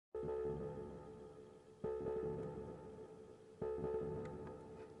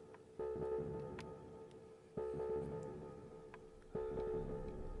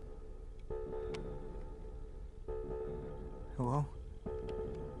Hello?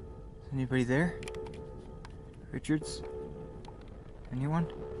 Is anybody there? Richards?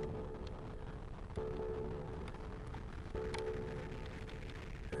 Anyone?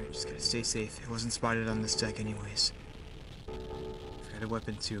 Alright, just gotta stay safe. It wasn't spotted on this deck anyways. I've got a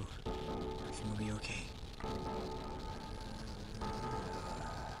weapon too. Everything will be okay.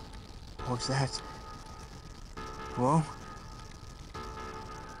 What's that? Hello?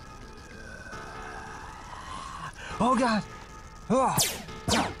 Oh god! Oh!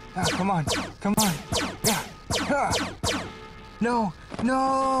 Come on! Come on! No!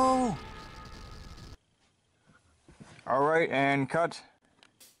 No! Alright, and cut.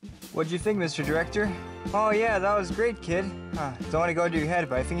 What'd you think, Mr. Director? Oh yeah, that was great, kid. Don't want to go to your head,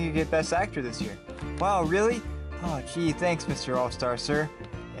 but I think you get Best Actor this year. Wow, really? Oh gee, thanks, Mr. All-Star, sir.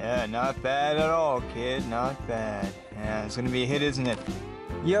 Yeah, not bad at all, kid. Not bad. Yeah, it's gonna be a hit, isn't it?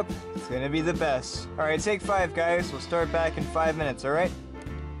 Yep, it's gonna be the best. Alright, take 5, guys. We'll start back in 5 minutes, alright?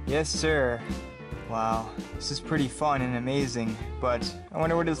 Yes, sir. Wow, this is pretty fun and amazing, but I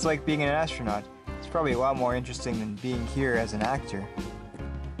wonder what it's like being an astronaut. It's probably a lot more interesting than being here as an actor.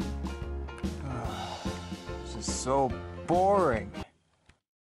 This is so boring.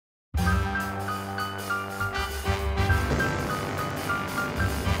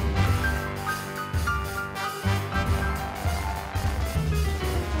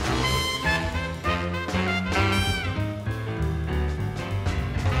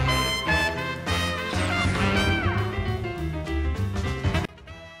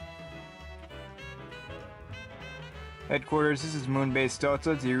 Headquarters, this is Moonbase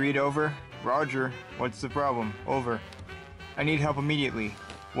Delta. Do you read? Over? Roger. What's the problem? Over. I need help immediately.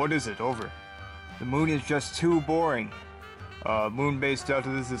 What is it? Over. The moon is just too boring. Moonbase Delta,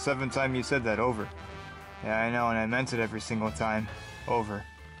 this is the 7th time you said that. Over. Yeah, I know, and I meant it every single time. Over.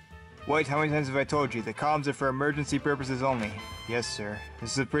 White, how many times have I told you? The comms are for emergency purposes only. Yes, sir.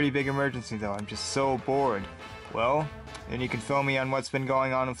 This is a pretty big emergency, though. I'm just so bored. Well, then you can fill me on what's been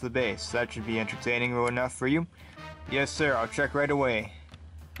going on with the base. That should be entertaining enough for you. Yes, sir. I'll check right away.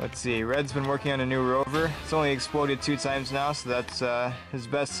 Let's see. Red's been working on a new rover. It's only exploded 2 times now, so that's his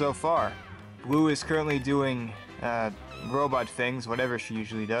best so far. Blue is currently doing robot things, whatever she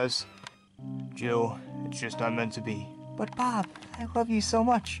usually does. Jill, it's just not meant to be. But Bob, I love you so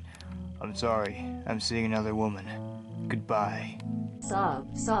much. I'm sorry. I'm seeing another woman. Goodbye.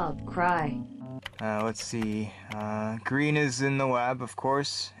 Sob, cry. Let's see. Green is in the lab, of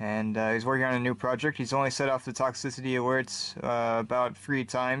course, and he's working on a new project. He's only set off the toxicity alerts about 3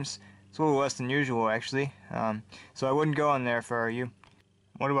 times. It's a little less than usual, actually. So I wouldn't go in there if I were you.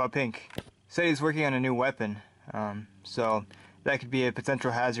 What about Pink? Said he's working on a new weapon, so that could be a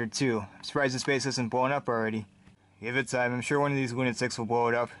potential hazard too. I'm surprised this base isn't blown up already. Give it time. I'm sure one of these lunatics will blow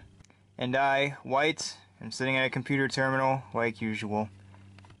it up. And I, White, am sitting at a computer terminal like usual.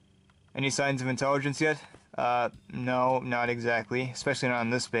 Any signs of intelligence yet? No, not exactly, especially not on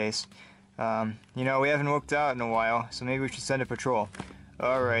this base. You know, we haven't looked out in a while, so maybe we should send a patrol.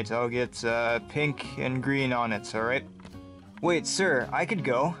 Alright, I'll get, Pink and Green on it, alright? Wait, sir, I could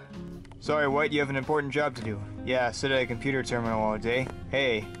go. Sorry, White, you have an important job to do. Yeah, sit at a computer terminal all day.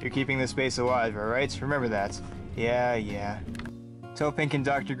 Hey, you're keeping this base alive, alright? Remember that. Yeah. Tell Pink and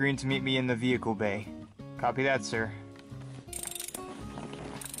Dr. Green to meet me in the vehicle bay. Copy that, sir.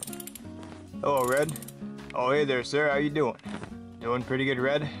 Hello, Red. Oh, hey there, sir. How you doing? Doing pretty good,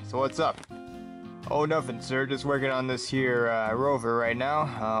 Red. So what's up? Oh, nothing, sir. Just working on this here, rover right now.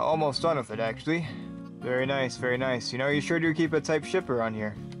 Almost done with it, actually. Very nice, very nice. You know, you sure do keep a type ship around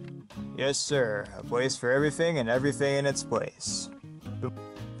here. Yes, sir. A place for everything and everything in its place.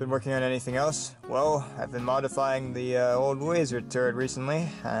 Been working on anything else? Well, I've been modifying the old laser turret recently.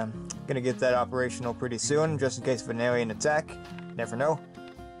 Gonna get that operational pretty soon, just in case of an alien attack. Never know.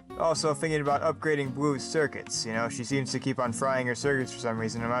 Also thinking about upgrading Blue's circuits. You know, she seems to keep on frying her circuits for some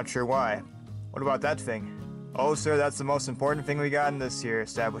reason. I'm not sure why. What about that thing? Oh, sir, that's the most important thing we got in this here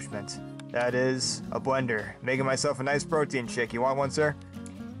establishment. That is a blender. Making myself a nice protein shake. You want one, sir?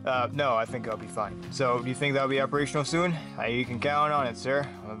 No, I think I'll be fine. So, do you think that'll be operational soon? You can count on it, sir.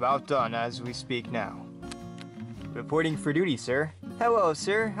 I'm about done as we speak now. Reporting for duty, sir. Hello,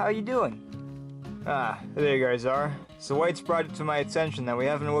 sir. How you doing? There you guys are. So White's brought it to my attention that we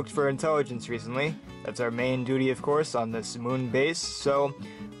haven't looked for intelligence recently. That's our main duty, of course, on this moon base. So,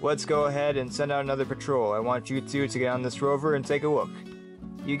 let's go ahead and send out another patrol. I want you two to get on this rover and take a look.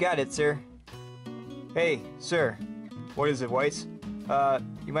 You got it, sir. Hey, sir. What is it, White?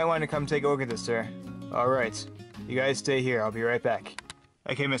 You might want to come take a look at this, sir. Alright. You guys stay here. I'll be right back.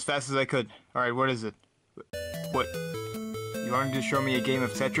 I came as fast as I could. Alright, what is it? What? You You wanted to show me a game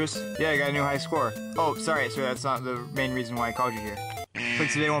of Tetris? Yeah, I got a new high score. Oh, sorry, sir, that's not the main reason why I called you here. But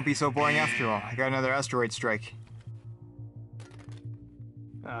today won't be so boring after all. I got another asteroid strike.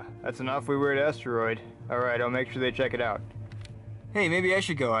 That's enough. We were at asteroid. Alright, I'll make sure they check it out. Hey, maybe I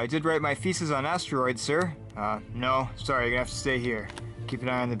should go. I did write my thesis on asteroids, sir. No. Sorry, you're gonna have to stay here. Keep an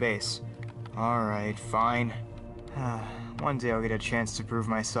eye on the base. Alright, fine. One day I'll get a chance to prove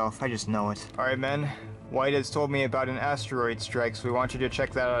myself. I just know it. Alright, men. White has told me about an asteroid strike, so we want you to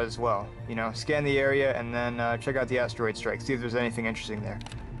check that out as well. You know, scan the area and then check out the asteroid strike. See if there's anything interesting there.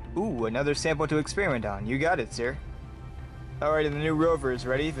 Ooh, another sample to experiment on. You got it, sir. Alright, and the new rover is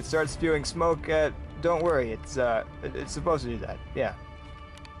ready. If it starts spewing smoke, don't worry. It's supposed to do that. Yeah.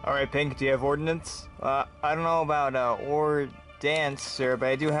 Alright, Pink, do you have ordnance? I don't know about, or dance, sir, but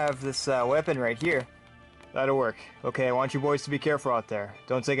I do have this, weapon right here. That'll work. Okay, I want you boys to be careful out there.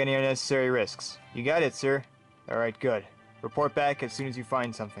 Don't take any unnecessary risks. You got it, sir. Alright, good. Report back as soon as you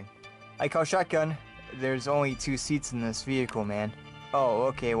find something. I call shotgun. There's only 2 seats in this vehicle, man. Oh,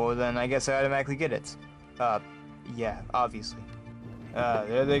 okay, well then I guess I automatically get it. Yeah, obviously.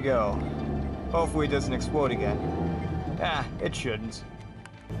 There they go. Hopefully it doesn't explode again. It shouldn't.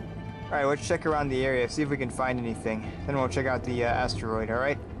 Alright, let's check around the area, see if we can find anything. Then we'll check out the asteroid,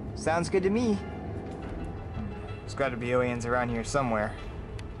 alright? Sounds good to me. There's gotta be aliens around here somewhere.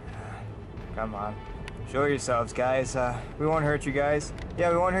 Come on. Show yourselves, guys. We won't hurt you guys.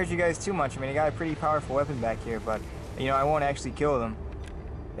 Yeah, we won't hurt you guys too much. I mean, I got a pretty powerful weapon back here, but, you know, I won't actually kill them.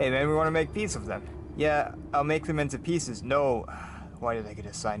 Hey, man, we want to make peace with them. Yeah, I'll make them into pieces. No. Why did I get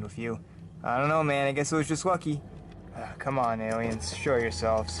assigned with you? I don't know, man. I guess it was just lucky. Come on, aliens. Show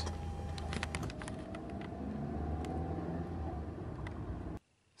yourselves.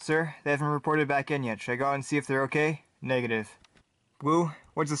 Sir, they haven't reported back in yet. Should I go out and see if they're okay? Negative. Blue,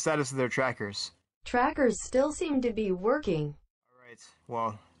 what's the status of their trackers? Trackers still seem to be working. Alright,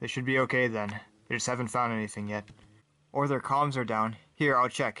 well, they should be okay then. They just haven't found anything yet. Or their comms are down. Here, I'll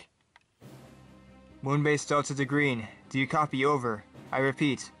check. Moonbase Delta to green. Do you copy? Over. I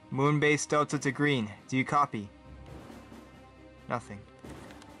repeat. Moonbase Delta to green. Do you copy? Nothing.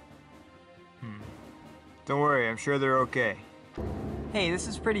 Don't worry, I'm sure they're okay. Hey, this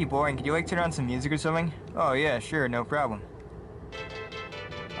is pretty boring. Could you like turn on some music or something? Oh yeah, sure, no problem.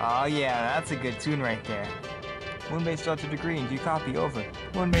 Oh yeah, that's a good tune right there. Moonbase Delta to green, do you copy? Over.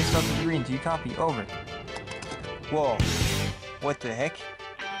 Moonbase Delta to green, do you copy? Over. Whoa. What the heck?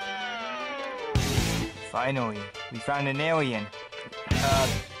 Finally, we found an alien.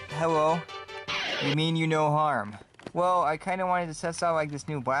 Hello? You mean you no harm? Well, I kinda wanted to test out like this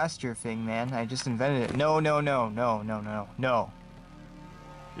new blaster thing, man. I just invented it. No.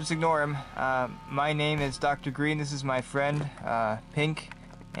 Just ignore him. My name is Dr. Green. This is my friend, Pink.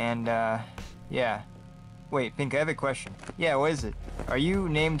 And, yeah. Wait, Pink, I have a question. Yeah, what is it? Are you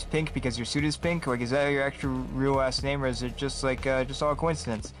named Pink because your suit is pink? Like, is that your actual real last name, or is it just, like, just all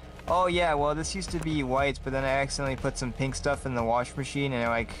coincidence? Oh, yeah, well, this used to be white, but then I accidentally put some pink stuff in the wash machine, and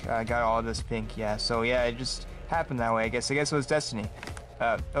I, got all this pink, yeah. So, yeah, it just happened that way, I guess. I guess it was destiny.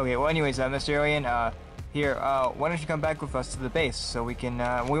 Okay, well, anyways, Mr. Alien, here, why don't you come back with us to the base so we can,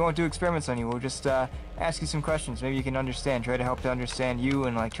 we won't do experiments on you, we'll just, ask you some questions. Maybe you can understand, try to help to understand you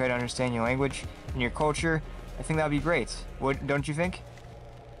and, like, try to understand your language and your culture. I think that'd be great. What, don't you think?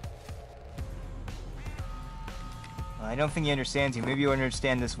 Well, I don't think he understands you. Maybe you'll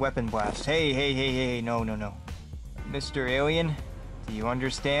understand this weapon blast. Hey, no. Mr. Alien, do you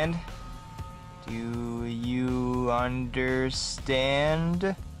understand? Do you understand?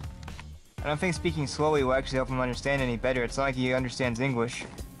 I don't think speaking slowly will actually help him understand any better. It's not like he understands English.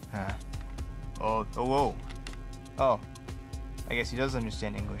 Oh, whoa. Oh, I guess he does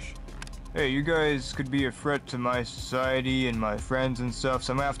understand English. Hey, you guys could be a threat to my society and my friends and stuff,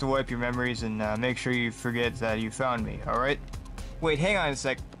 so I'm gonna have to wipe your memories and make sure you forget that you found me, alright? Wait, hang on a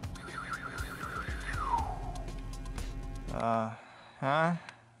sec. Huh?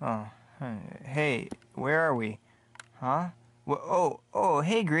 Oh, hey, where are we? Huh? Oh,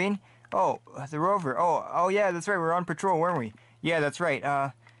 hey, Green. Oh, the rover. Oh, yeah, that's right. We're on patrol, weren't we? Yeah, that's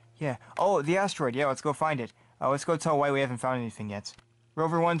right. Yeah. Oh, the asteroid. Yeah, let's go find it. Let's go tell White we haven't found anything yet.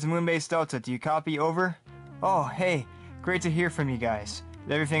 Rover 1 to Moonbase Delta. Do you copy? Over? Oh, hey. Great to hear from you guys.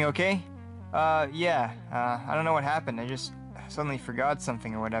 Is everything okay? Yeah. I don't know what happened. I just suddenly forgot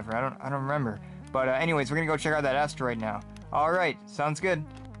something or whatever. I don't remember. But, anyways, we're gonna go check out that asteroid now. Alright. Sounds good.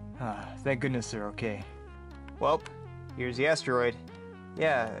 Thank goodness they're okay. Well, here's the asteroid.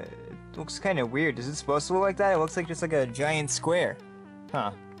 Yeah, it looks kind of weird. Is it supposed to look like that? It looks like just like a giant square.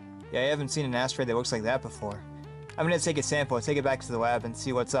 Huh. Yeah, I haven't seen an asteroid that looks like that before. I'm gonna take a sample, take it back to the lab, and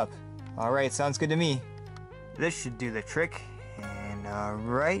see what's up. Alright, sounds good to me. This should do the trick.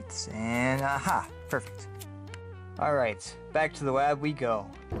 Alright, and aha, perfect. Alright, back to the lab we go.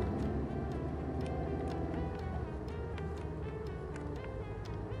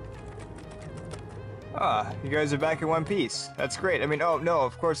 Ah, you guys are back in one piece. That's great. I mean, oh no,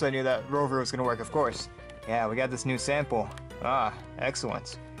 of course I knew that rover was gonna work, of course. Yeah, we got this new sample. Ah,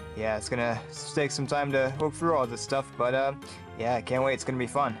 excellent. Yeah, it's gonna take some time to look through all this stuff, but yeah, I can't wait. It's gonna be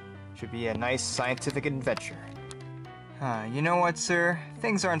fun. Should be a nice scientific adventure. You know what, sir?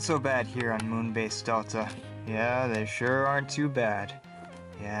 Things aren't so bad here on Moonbase Delta. Yeah, they sure aren't too bad.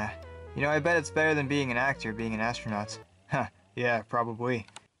 Yeah. You know, I bet it's better than being an actor, being an astronaut. Huh, yeah, probably.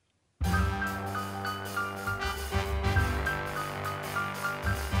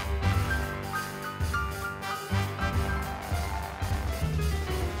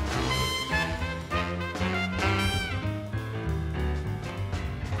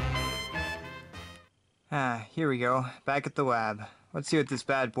 Here we go. Back at the lab. Let's see what this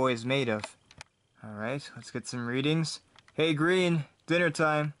bad boy is made of. Alright, let's get some readings. Hey, Green! Dinner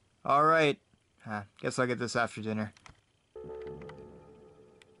time! Alright. Guess I'll get this after dinner.